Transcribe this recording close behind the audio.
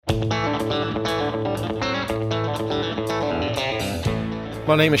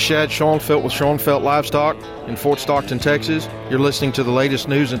My name is Shad Schoenfeld with Schoenfeld Livestock in Fort Stockton, Texas. You're listening to the latest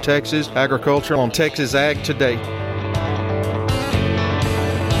news in Texas agriculture on Texas Ag Today.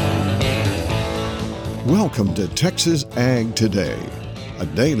 Welcome to Texas Ag Today, a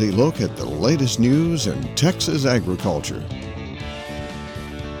daily look at the latest news in Texas agriculture.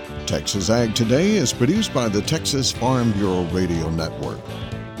 Texas Ag Today is produced by the Texas Farm Bureau Radio Network,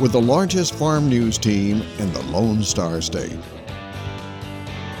 with the largest farm news team in the Lone Star State.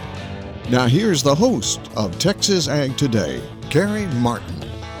 Now here's the host of Texas Ag Today, Carrie Martin.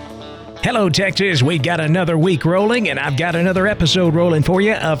 Hello, Texas. We've got another week rolling, and I've got another episode rolling for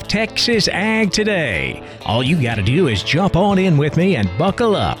you of Texas Ag Today. All you got to do is jump on in with me and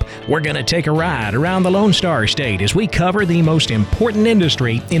buckle up. We're going to take a ride around the Lone Star State as we cover the most important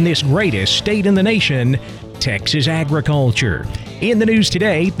industry in this greatest state in the nation, Texas agriculture. In the news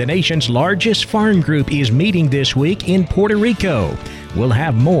today, the nation's largest farm group is meeting this week in Puerto Rico. We'll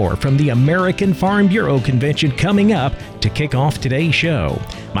have more from the American Farm Bureau Convention coming up to kick off today's show.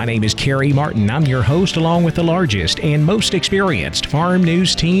 My name is Carrie Martin. I'm your host along with the largest and most experienced farm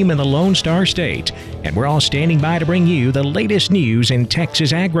news team in the Lone Star State. And we're all standing by to bring you the latest news in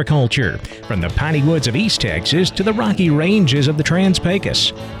Texas agriculture, from the piney woods of East Texas to the rocky ranges of the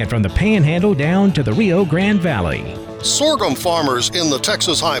Trans-Pecos, and from the Panhandle down to the Rio Grande Valley. Sorghum farmers in the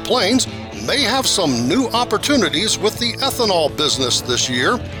Texas High Plains may have some new opportunities with the ethanol business this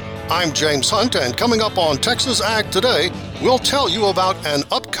year. I'm James Hunt, and coming up on Texas Ag Today, we'll tell you about an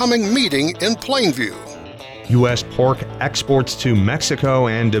upcoming meeting in Plainview. U.S. pork exports to Mexico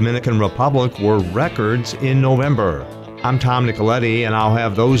and Dominican Republic were records in November. I'm Tom Nicoletti, and I'll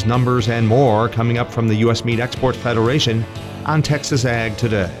have those numbers and more coming up from the U.S. Meat Export Federation on Texas Ag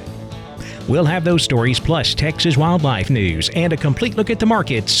Today. We'll have those stories plus Texas wildlife news and a complete look at the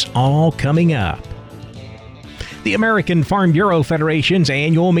markets all coming up. The American Farm Bureau Federation's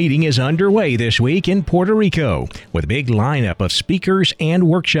annual meeting is underway this week in Puerto Rico with a big lineup of speakers and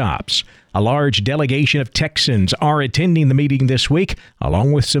workshops. A large delegation of Texans are attending the meeting this week,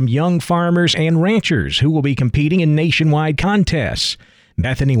 along with some young farmers and ranchers who will be competing in nationwide contests.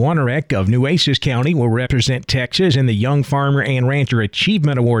 Bethany Wanarek of Nueces County will represent Texas in the Young Farmer and Rancher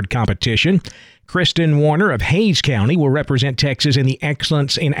Achievement Award competition. Kristen Warner of Hays County will represent Texas in the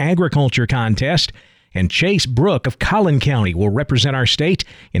Excellence in Agriculture contest. And Chase Brook of Collin County will represent our state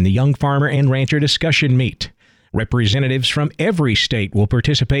in the Young Farmer and Rancher discussion meet. Representatives from every state will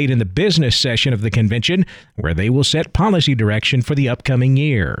participate in the business session of the convention, where they will set policy direction for the upcoming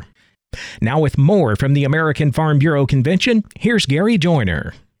year. Now with more from the American Farm Bureau Convention, here's Gary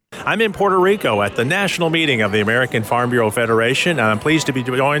Joyner. I'm in Puerto Rico at the national meeting of the American Farm Bureau Federation, and I'm pleased to be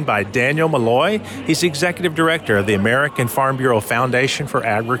joined by Daniel Malloy. He's the Executive Director of the American Farm Bureau Foundation for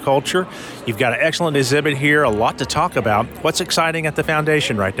Agriculture. You've got an excellent exhibit here, a lot to talk about. What's exciting at the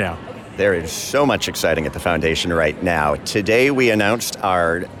foundation right now? There is so much exciting at the foundation right now. Today we announced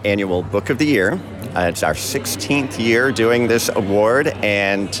our annual Book of the Year. It's our 16th year doing this award,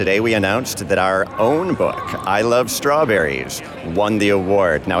 and today we announced that our own book, I Love Strawberries, won the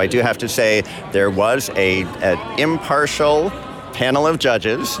award. Now, I do have to say there was an impartial panel of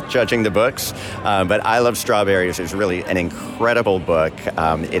judges judging the books, but I Love Strawberries is really an incredible book.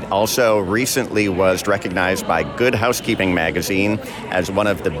 It also recently was recognized by Good Housekeeping magazine as one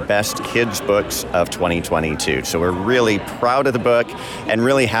of the best kids' books of 2022. So we're really proud of the book and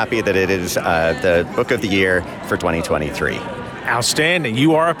really happy that it is the book of the year for 2023. Outstanding.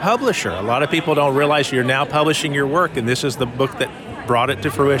 You are a publisher. A lot of people don't realize you're now publishing your work, and this is the book that brought it to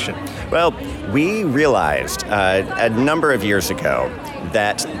fruition. Well, we realized a number of years ago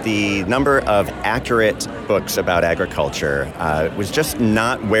that the number of accurate books about agriculture was just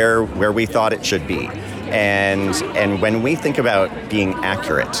not where we thought it should be. And when we think about being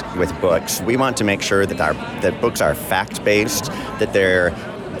accurate with books, we want to make sure that books are fact-based, that they're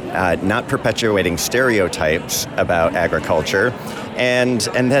not perpetuating stereotypes about agriculture, and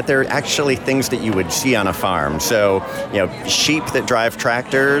that they're actually things that you would see on a farm. So, sheep that drive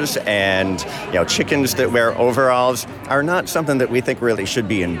tractors and, chickens that wear overalls are not something that we think really should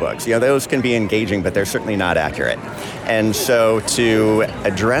be in books. Those can be engaging, but they're certainly not accurate. And so to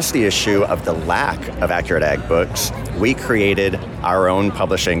address the issue of the lack of accurate ag books, we created our own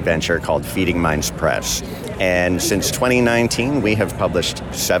publishing venture called Feeding Minds Press. And since 2019, we have published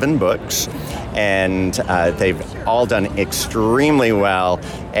 7 books, and they've all done extremely well,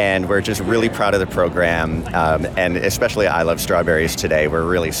 and we're just really proud of the program, and especially I Love Strawberries today. We're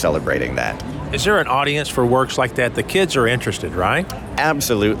really celebrating that. Is there an audience for works like that? The kids are interested, right?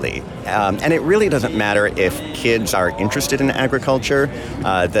 Absolutely. And it really doesn't matter if kids are interested in agriculture.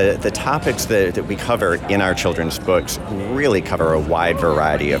 The topics that we cover in our children's books really cover a wide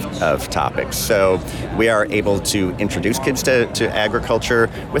variety of topics. So we are able to introduce kids to agriculture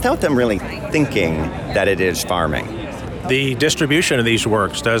without them really thinking that it is farming. The distribution of these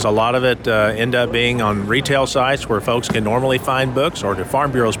works, does a lot of it end up being on retail sites where folks can normally find books, or do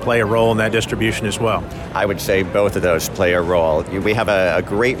farm bureaus play a role in that distribution as well? I would say both of those play a role. We have a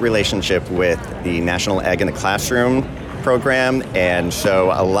great relationship with the National Ag in the Classroom program, and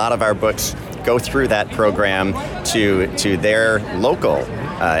so a lot of our books go through that program to their local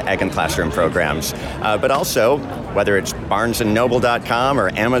Ag and Classroom programs. But also, whether it's BarnesandNoble.com or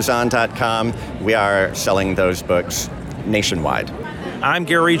Amazon.com, we are selling those books nationwide. I'm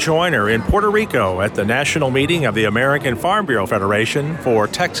Gary Joyner in Puerto Rico at the national meeting of the American Farm Bureau Federation for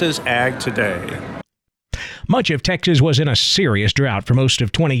Texas Ag Today. Much of Texas was in a serious drought for most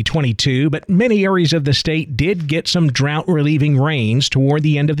of 2022, but many areas of the state did get some drought-relieving rains toward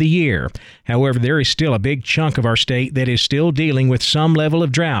the end of the year. However, there is still a big chunk of our state that is still dealing with some level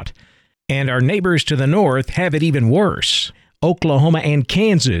of drought. And our neighbors to the north have it even worse. Oklahoma and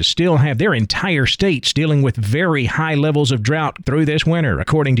Kansas still have their entire states dealing with very high levels of drought through this winter,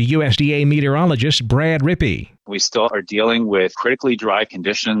 according to USDA meteorologist Brad Rippey. We still are dealing with critically dry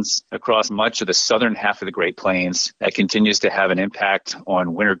conditions across much of the southern half of the Great Plains. That continues to have an impact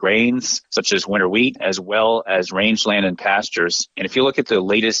on winter grains, such as winter wheat, as well as rangeland and pastures. And if you look at the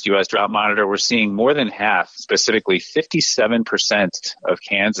latest U.S. drought monitor, we're seeing more than half, specifically 57% of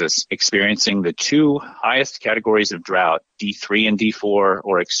Kansas, experiencing the two highest categories of drought, D3 and D4,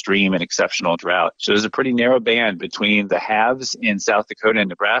 or extreme and exceptional drought. So there's a pretty narrow band between the haves in South Dakota and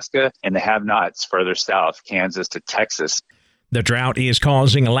Nebraska and the have-nots further south, Kansas to Texas. The drought is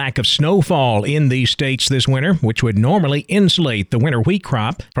causing a lack of snowfall in these states this winter, which would normally insulate the winter wheat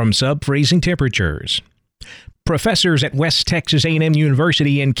crop from sub-freezing temperatures. Professors at West Texas A&M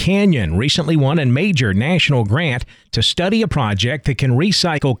University in Canyon recently won a major national grant to study a project that can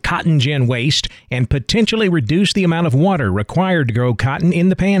recycle cotton gin waste and potentially reduce the amount of water required to grow cotton in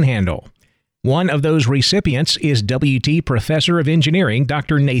the Panhandle. One of those recipients is WT Professor of Engineering,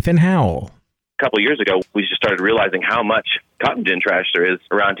 Dr. Nathan Howell. A couple of years ago, we just started realizing how much cotton gin trash there is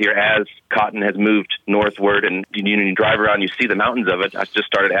around here as cotton has moved northward, and you drive around, you see the mountains of it. I just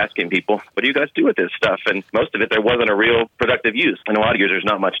started asking people, what do you guys do with this stuff? And most of it, there wasn't a real productive use. In a lot of years, there's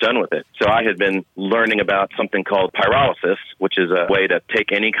not much done with it. So I had been learning about something called pyrolysis, which is a way to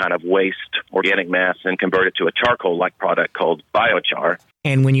take any kind of waste organic mass and convert it to a charcoal-like product called biochar.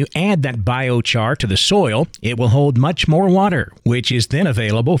 And when you add that biochar to the soil, it will hold much more water, which is then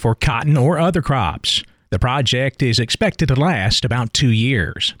available for cotton or other crops. The project is expected to last about 2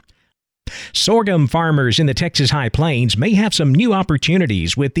 years. Sorghum farmers in the Texas High Plains may have some new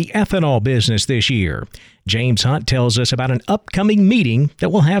opportunities with the ethanol business this year. James Hunt tells us about an upcoming meeting that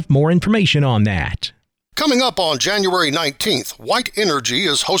will have more information on that. Coming up on January 19th, White Energy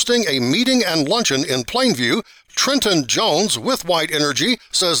is hosting a meeting and luncheon in Plainview. Trenton Jones with White Energy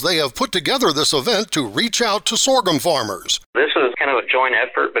says they have put together this event to reach out to sorghum farmers. This is kind of a joint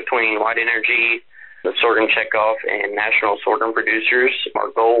effort between White Energy, the Sorghum Checkoff, and National Sorghum Producers. Our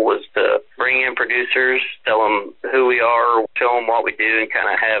goal was to bring in producers, tell them who we are, show them what we do, and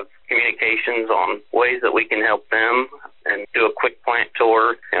kind of have communications on ways that we can help them, and do a quick plant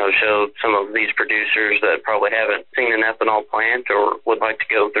tour, show some of these producers that probably haven't seen an ethanol plant or would like to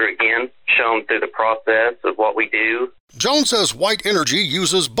go through again, show them through the process of what we do. Jones says White Energy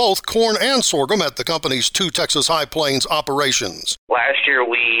uses both corn and sorghum at the company's 2 Texas High Plains operations. Last year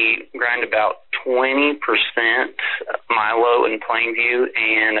we grind about 20% Milo in Plainview,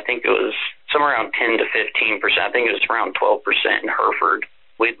 and I think it was somewhere around 10 to 15%. I think it was around 12% in Hereford.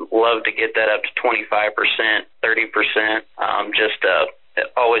 We'd love to get that up to 25%, 30%. It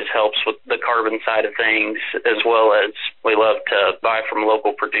always helps with the carbon side of things, as well as we love to buy from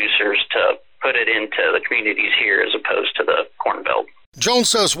local producers to put it into the communities here as opposed to the Corn Belt. Jones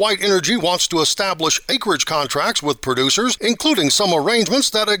says White Energy wants to establish acreage contracts with producers, including some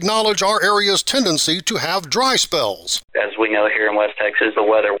arrangements that acknowledge our area's tendency to have dry spells. As we know here in West Texas, the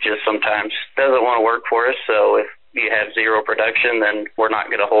weather just sometimes doesn't want to work for us, so if you have zero production, then we're not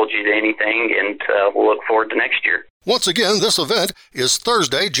going to hold you to anything, and we'll look forward to next year. Once again, this event is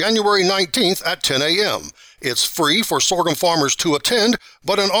Thursday, January 19th at 10 a.m. It's free for sorghum farmers to attend,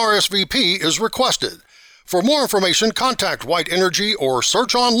 but an RSVP is requested. For more information, contact White Energy or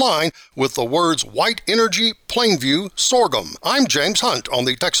search online with the words White Energy Plainview Sorghum. I'm James Hunt on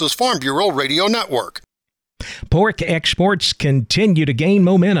the Texas Farm Bureau Radio Network. Pork exports continue to gain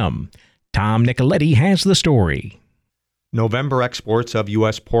momentum. Tom Nicoletti has the story. November exports of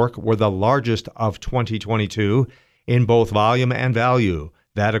U.S. pork were the largest of 2022 in both volume and value.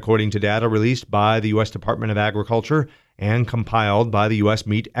 That according to data released by the U.S. Department of Agriculture and compiled by the U.S.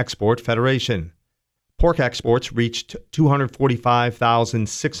 Meat Export Federation. Pork exports reached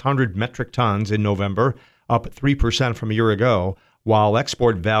 245,600 metric tons in November, up 3% from a year ago, while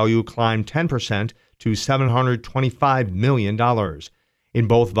export value climbed 10% to $725 million. In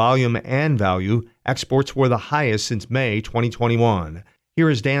both volume and value, exports were the highest since May 2021. Here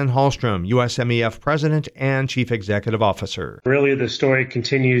is Dan Hallstrom, USMEF President and Chief Executive Officer. Really, the story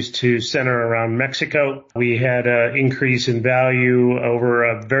continues to center around Mexico. We had an increase in value over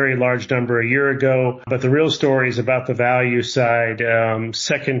a very large number a year ago, but the real story is about the value side.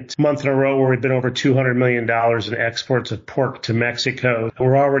 Second month in a row where we've been over $200 million in exports of pork to Mexico.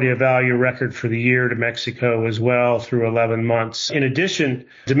 We're already a value record for the year to Mexico as well through 11 months. In addition,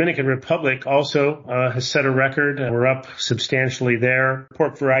 Dominican Republic also has set a record. We're up substantially there.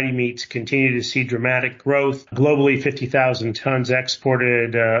 Pork variety meats continue to see dramatic growth. Globally, 50,000 tons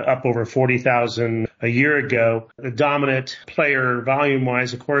exported, up over 40,000 a year ago. The dominant player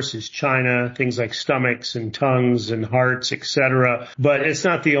volume-wise, of course, is China, things like stomachs and tongues and hearts, etc. But it's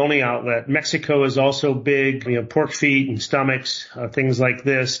not the only outlet. Mexico is also big, pork feet and stomachs, things like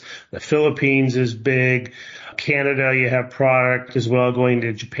this. The Philippines is big. Canada, you have product as well going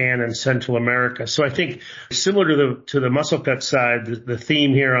to Japan and Central America. So I think similar to the muscle cut side, the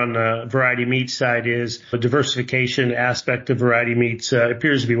theme here on the variety meat side is the diversification aspect of variety meats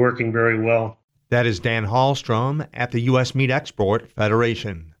appears to be working very well. That is Dan Hallstrom at the U.S. Meat Export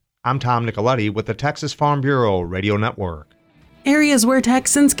Federation. I'm Tom Nicoletti with the Texas Farm Bureau Radio Network. Areas where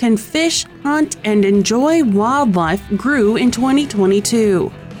Texans can fish, hunt, and enjoy wildlife grew in 2022.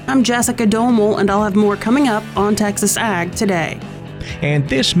 I'm Jessica Domel, and I'll have more coming up on Texas Ag Today. And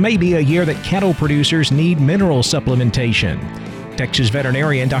this may be a year that cattle producers need mineral supplementation. Texas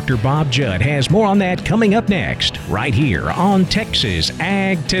veterinarian Dr. Bob Judd has more on that coming up next, right here on Texas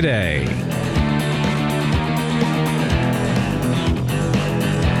Ag Today.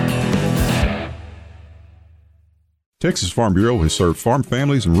 Texas Farm Bureau has served farm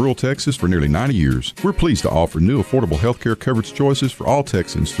families in rural Texas for nearly 90 years. We're pleased to offer new affordable health care coverage choices for all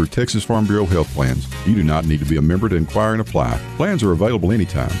Texans through Texas Farm Bureau health plans. You do not need to be a member to inquire and apply. Plans are available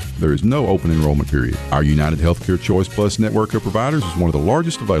anytime. There is no open enrollment period. Our United Healthcare Choice Plus network of providers is one of the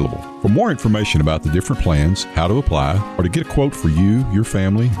largest available. For more information about the different plans, how to apply, or to get a quote for you, your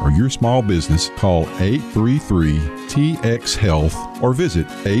family, or your small business, call 833-TX-HEALTH or visit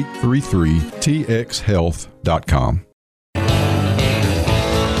 833txhealth.com.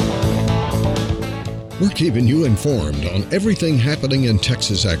 We're keeping you informed on everything happening in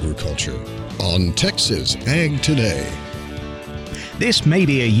Texas agriculture on Texas Ag Today. This may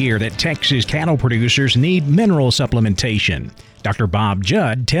be a year that Texas cattle producers need mineral supplementation. Dr. Bob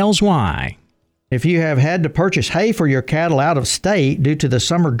Judd tells why. If you have had to purchase hay for your cattle out of state due to the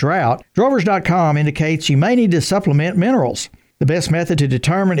summer drought, Drovers.com indicates you may need to supplement minerals. The best method to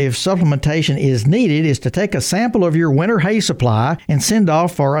determine if supplementation is needed is to take a sample of your winter hay supply and send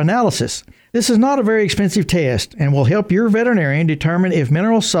off for analysis. This is not a very expensive test and will help your veterinarian determine if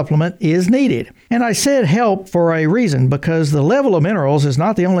mineral supplement is needed. And I said help for a reason, because the level of minerals is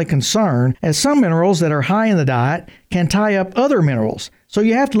not the only concern, as some minerals that are high in the diet can tie up other minerals. So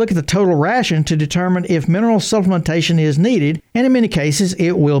you have to look at the total ration to determine if mineral supplementation is needed, and in many cases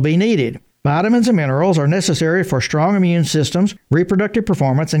it will be needed. Vitamins and minerals are necessary for strong immune systems, reproductive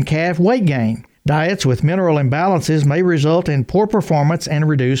performance, and calf weight gain. Diets with mineral imbalances may result in poor performance and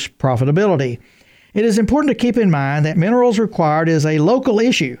reduced profitability. It is important to keep in mind that minerals required is a local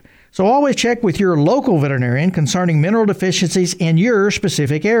issue, so always check with your local veterinarian concerning mineral deficiencies in your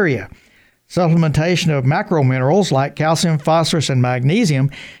specific area. Supplementation of macro minerals like calcium, phosphorus, and magnesium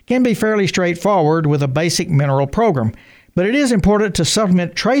can be fairly straightforward with a basic mineral program, but it is important to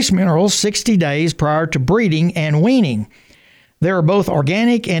supplement trace minerals 60 days prior to breeding and weaning. There are both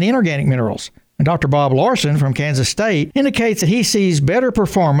organic and inorganic minerals. And Dr. Bob Larson from Kansas State indicates that he sees better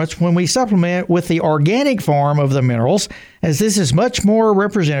performance when we supplement with the organic form of the minerals, as this is much more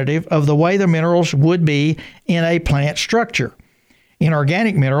representative of the way the minerals would be in a plant structure.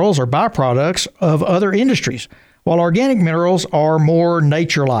 Inorganic minerals are byproducts of other industries, while organic minerals are more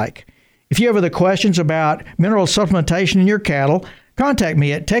nature-like. If you have other questions about mineral supplementation in your cattle, contact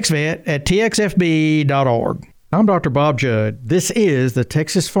me at texvet@txfb.org. I'm Dr. Bob Judd. This is the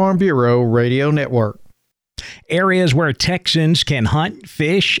Texas Farm Bureau Radio Network. Areas where Texans can hunt,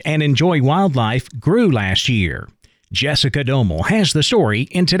 fish, and enjoy wildlife grew last year. Jessica Domel has the story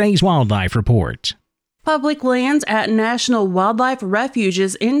in today's Wildlife Report. Public lands at national wildlife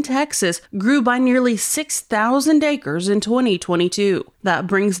refuges in Texas grew by nearly 6,000 acres in 2022. That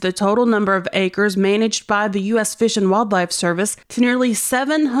brings the total number of acres managed by the U.S. Fish and Wildlife Service to nearly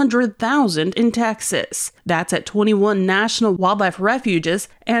 700,000 in Texas. That's at 21 national wildlife refuges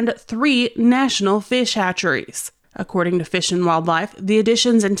and 3 national fish hatcheries. According to Fish and Wildlife, the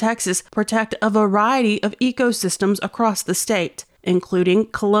additions in Texas protect a variety of ecosystems across the state, including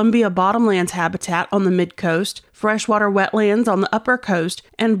Columbia bottomlands habitat on the mid-coast, freshwater wetlands on the upper coast,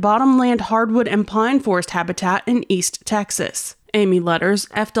 and bottomland hardwood and pine forest habitat in East Texas. Amy Letters,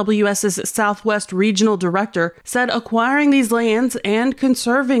 FWS's Southwest Regional Director, said acquiring these lands and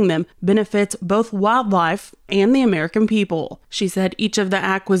conserving them benefits both wildlife and the American people. She said each of the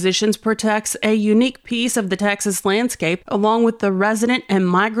acquisitions protects a unique piece of the Texas landscape along with the resident and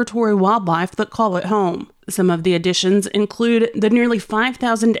migratory wildlife that call it home. Some of the additions include the nearly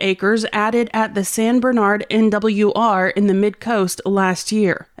 5,000 acres added at the San Bernard NWR in the Mid-Coast last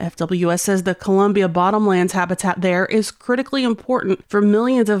year. FWS says the Columbia bottomlands habitat there is critically important for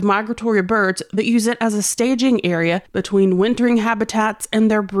millions of migratory birds that use it as a staging area between wintering habitats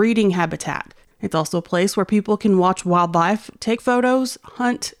and their breeding habitat. It's also a place where people can watch wildlife, take photos,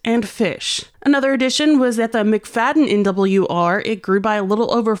 hunt, and fish. Another addition was at the McFadden NWR. It grew by a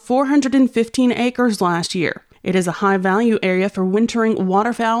little over 415 acres last year. It is a high-value area for wintering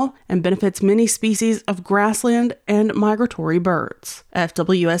waterfowl and benefits many species of grassland and migratory birds.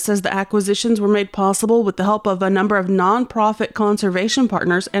 FWS says the acquisitions were made possible with the help of a number of nonprofit conservation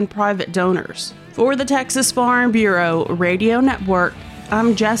partners and private donors. For the Texas Farm Bureau Radio Network,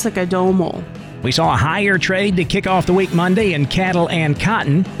 I'm Jessica Domel. We saw a higher trade to kick off the week Monday in cattle and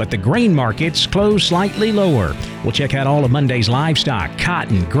cotton, but the grain markets closed slightly lower. We'll check out all of Monday's livestock,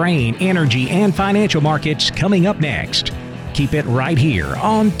 cotton, grain, energy, and financial markets coming up next. Keep it right here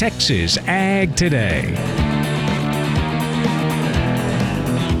on Texas Ag Today.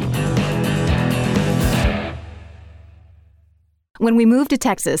 When we moved to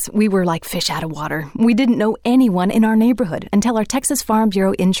Texas, we were like fish out of water. We didn't know anyone in our neighborhood until our Texas Farm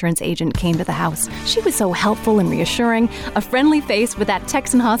Bureau insurance agent came to the house. She was so helpful and reassuring, a friendly face with that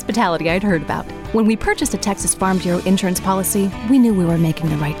Texan hospitality I'd heard about. When we purchased a Texas Farm Bureau insurance policy, we knew we were making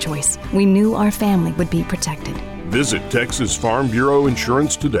the right choice. We knew our family would be protected. Visit Texas Farm Bureau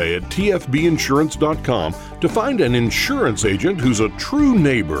Insurance today at tfbinsurance.com to find an insurance agent who's a true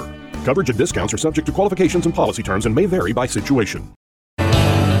neighbor. Coverage and discounts are subject to qualifications and policy terms and may vary by situation.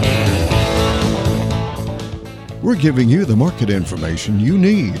 We're giving you the market information you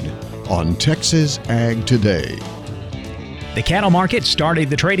need on Texas Ag Today. The cattle market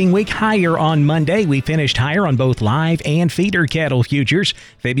started the trading week higher on Monday. We finished higher on both live and feeder cattle futures.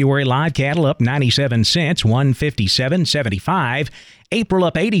 February live cattle up 97 cents, 157.75. April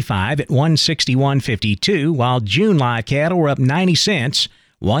up 85 at 161.52, while June live cattle were up 90 cents,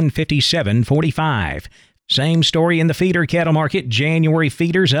 157.45. Same story in the feeder cattle market. January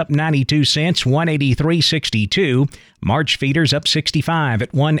feeders up 92 cents, 183.62. March feeders up 65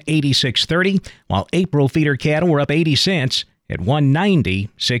 at 186.30, while April feeder cattle were up 80 cents at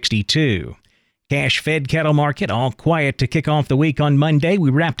 190.62. Cash fed cattle market all quiet to kick off the week on Monday.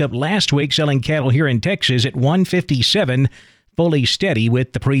 We wrapped up last week selling cattle here in Texas at 157, fully steady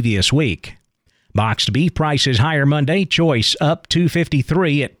with the previous week. Boxed beef prices higher Monday. Choice up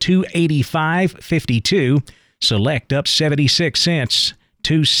 $2.53 at $285.52. Select up 76 cents,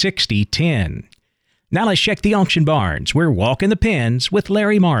 $260.10. Now let's check the auction barns. We're walking the pens with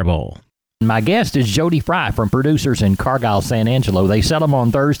Larry Marble. My guest is Jody Fry from Producers in Cargyle, San Angelo. They sell them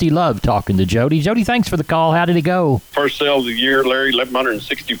on Thursday. Love talking to Jody. Jody, thanks for the call. How did it go? First sale of the year, Larry,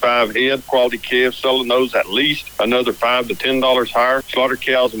 1,165 head. Quality calves, selling those at least another $5 to $10 higher. Slaughter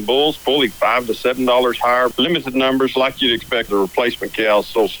cows and bulls, fully $5 to $7 higher. Limited numbers, like you'd expect. The replacement cows,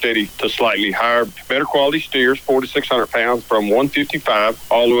 so steady to slightly higher. Better quality steers, 4,600 pounds, from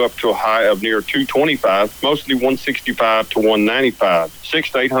 155 all the way up to a high of near 225, mostly 165 to 195.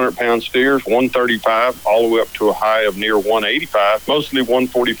 600 to 800 pound steers, 135 all the way up to a high of near 185, mostly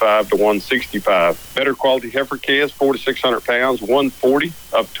 145 to 165. Better quality heifer calves, 400 to 600 pounds, 140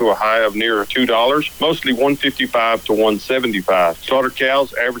 up to a high of near $2, mostly 155 to 175. Slaughter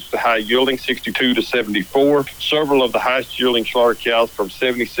cows average to high yielding 62 to 74. Several of the highest yielding slaughter cows from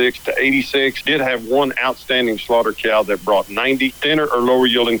 76 to 86 did have one outstanding slaughter cow that brought 90. Thinner or lower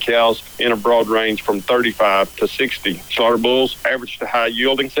yielding cows in a broad range from 35 to 60. Slaughter bulls average to high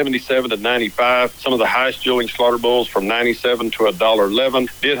yielding 77 to $1.95. Some of the highest yielding slaughter bulls from $97 to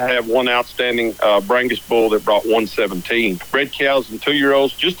 $1.11. Did have one outstanding Brangus bull that brought $1.17. Bred cows and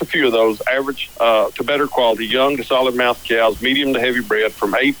 2-year-olds, just a few of those, average to better quality, young to solid mouth cows, medium to heavy bred,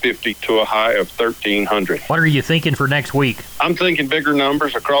 from $850 to a high of $1,300. What are you thinking for next week? I'm thinking bigger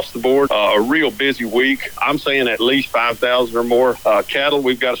numbers across the board. A real busy week. I'm saying at least 5,000 or more. Cattle,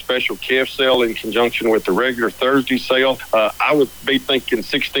 we've got a special calf sale in conjunction with the regular Thursday sale. I would be thinking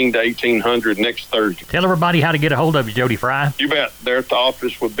 1,600 to 1,800 next Thursday. Tell everybody how to get a hold of you, Jody Fry. You bet. There at the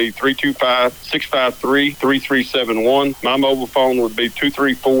office would be 325-653-3371. My mobile phone would be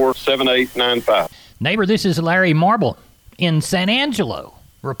 234-7895. Neighbor, this is Larry Marble in San Angelo,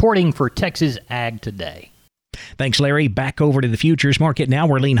 reporting for Texas Ag Today. Thanks, Larry. Back over to the futures market now,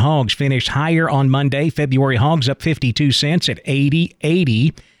 where lean hogs finished higher on Monday. February hogs up 52 cents at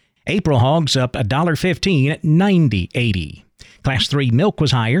 $80.80. April hogs up $1.15 at $90.80. Class 3 milk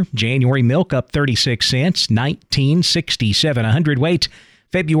was higher. January milk up 36 cents, $19.67 a hundredweight.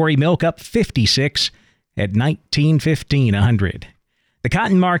 February milk up 56 at $19.15 a hundred. The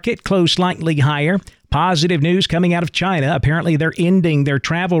cotton market closed slightly higher. Positive news coming out of China. Apparently, they're ending their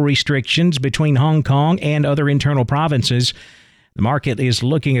travel restrictions between Hong Kong and other internal provinces. The market is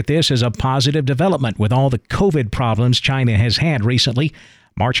looking at this as a positive development with all the COVID problems China has had recently.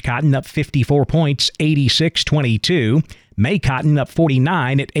 March cotton up 54 points, 86.22. May cotton up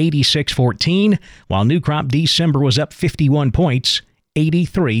 49 at 86.14, while new crop December was up 51 points,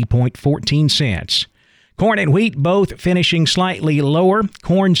 83.14 cents. Corn and wheat both finishing slightly lower.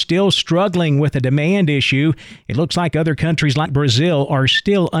 Corn still struggling with a demand issue. It looks like other countries like Brazil are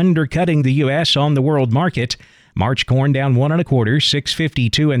still undercutting the U.S. on the world market. March corn down 1 1/4,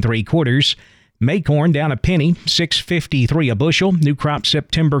 6.52 3/4. May corn down a penny, 6.53 a bushel. New crop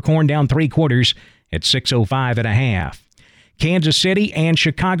September corn down 3/4 at 6.05 1/2. Kansas City and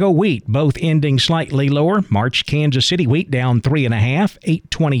Chicago wheat both ending slightly lower. March Kansas City wheat down 3 1/2,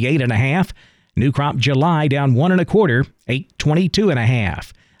 8.28 1/2. New crop July down 1 1/4, 8.22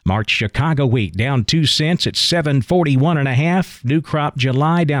 1/2. March Chicago wheat down 2 cents at 7.41 1/2. New crop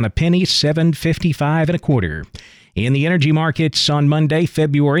July down a penny, 7.55 1/4. In the energy markets on Monday,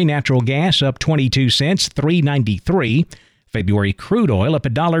 February natural gas up 22 cents, 3.93. February crude oil up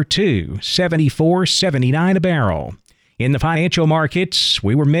 $1.02, 74.79 a barrel. In the financial markets,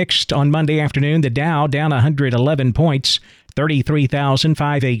 we were mixed on Monday afternoon. The Dow down 111 points,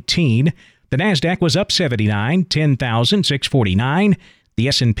 33,518. The Nasdaq was up 79, 10,649. The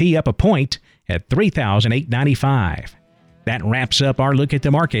S&P up a point at 3,895. That wraps up our look at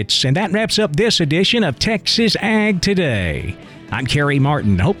the markets, and that wraps up this edition of Texas Ag Today. I'm Kerry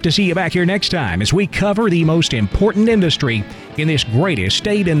Martin. Hope to see you back here next time as we cover the most important industry in this greatest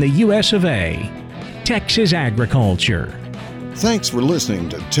state in the U.S. of A., Texas agriculture. Thanks for listening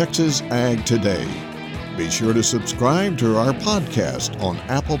to Texas Ag Today. Be sure to subscribe to our podcast on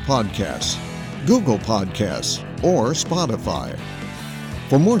Apple Podcasts, Google Podcasts, or Spotify.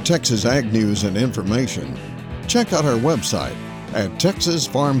 For more Texas Ag news and information, check out our website at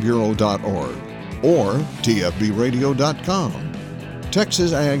texasfarmbureau.org or tfbradio.com.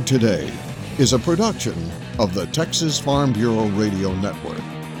 Texas Ag Today is a production of the Texas Farm Bureau Radio Network.